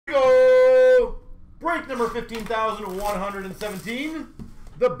Break number 15,117.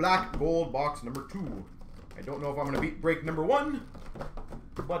 The black gold box number 2. I don't know if I'm going to beat break number 1,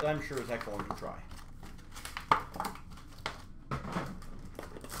 but I'm sure as heck going to try.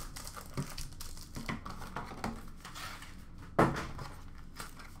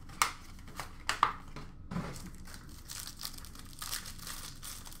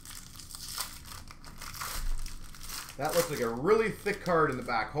 That looks like a really thick card in the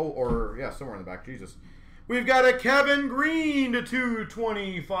back. Or, yeah, somewhere in the back. Jesus. We've got a Kevin Green to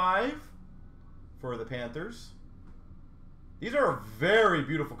 225 for the Panthers. These are very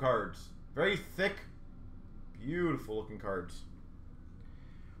beautiful cards. Very thick, beautiful looking cards.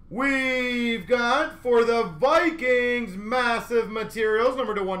 We've got, for the Vikings, massive materials,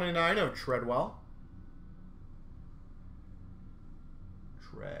 number to 199 of Treadwell.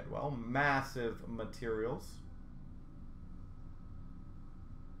 Treadwell, massive materials.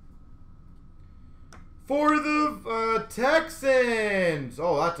 For the Texans,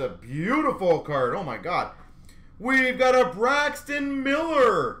 oh, that's a beautiful card. Oh, my God. We've got a Braxton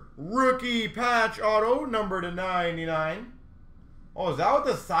Miller rookie patch auto, number to 99. Oh, is that what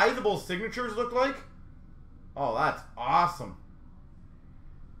the sizable signatures look like? Oh, that's awesome.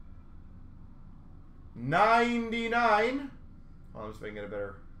 99. Oh, I'm just making it a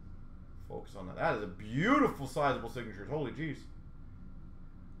better focus on that. That is a beautiful sizable signatures. Holy jeez.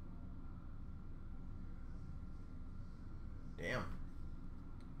 Damn.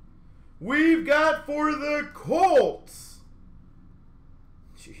 We've got for the Colts.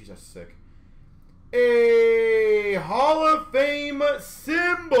 Jeez, that's sick. A Hall of Fame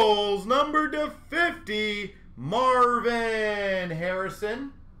symbols, number to 50, Marvin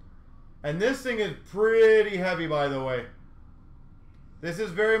Harrison. And this thing is pretty heavy, by the way. This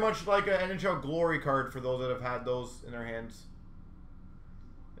is very much like an NHL Glory card for those that have had those in their hands.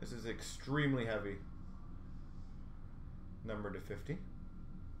 This is extremely heavy. Number to 50.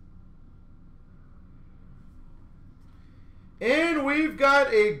 And we've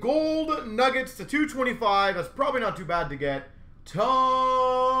got a gold Nuggets to 225. That's probably not too bad to get.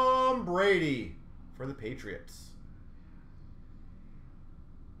 Tom Brady for the Patriots.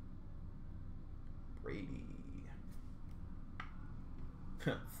 Brady.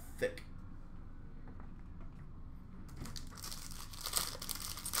 Thick.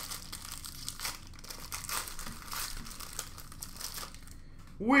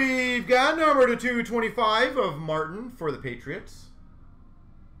 We've got number to 225 of Martin for the Patriots.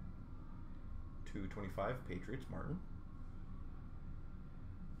 225 Patriots, Martin.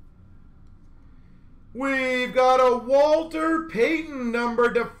 We've got a Walter Payton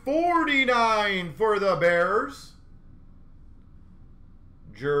number to 49 for the Bears.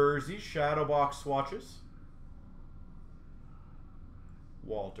 Jersey shadow box swatches.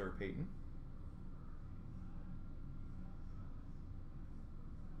 Walter Payton.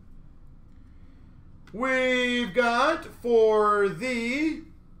 We've got for the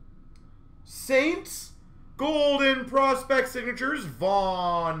Saints, golden prospect signatures,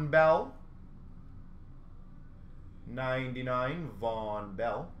 Von Bell. 99, Von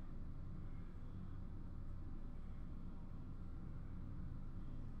Bell.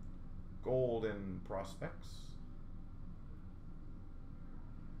 Golden prospects.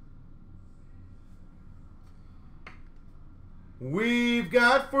 We've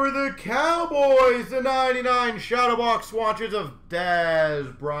got for the Cowboys the 99 shadow box swatches of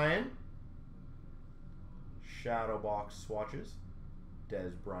Dez Bryant. Shadow box swatches,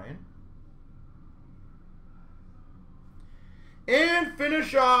 Dez Bryant. And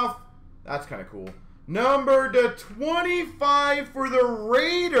finish off, that's kind of cool, number to 25 for the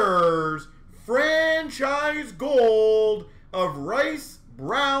Raiders, franchise gold of Rice,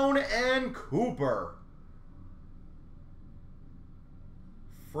 Brown, and Cooper.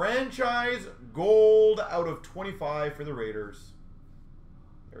 Franchise gold out of 25 for the Raiders.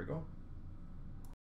 There we go.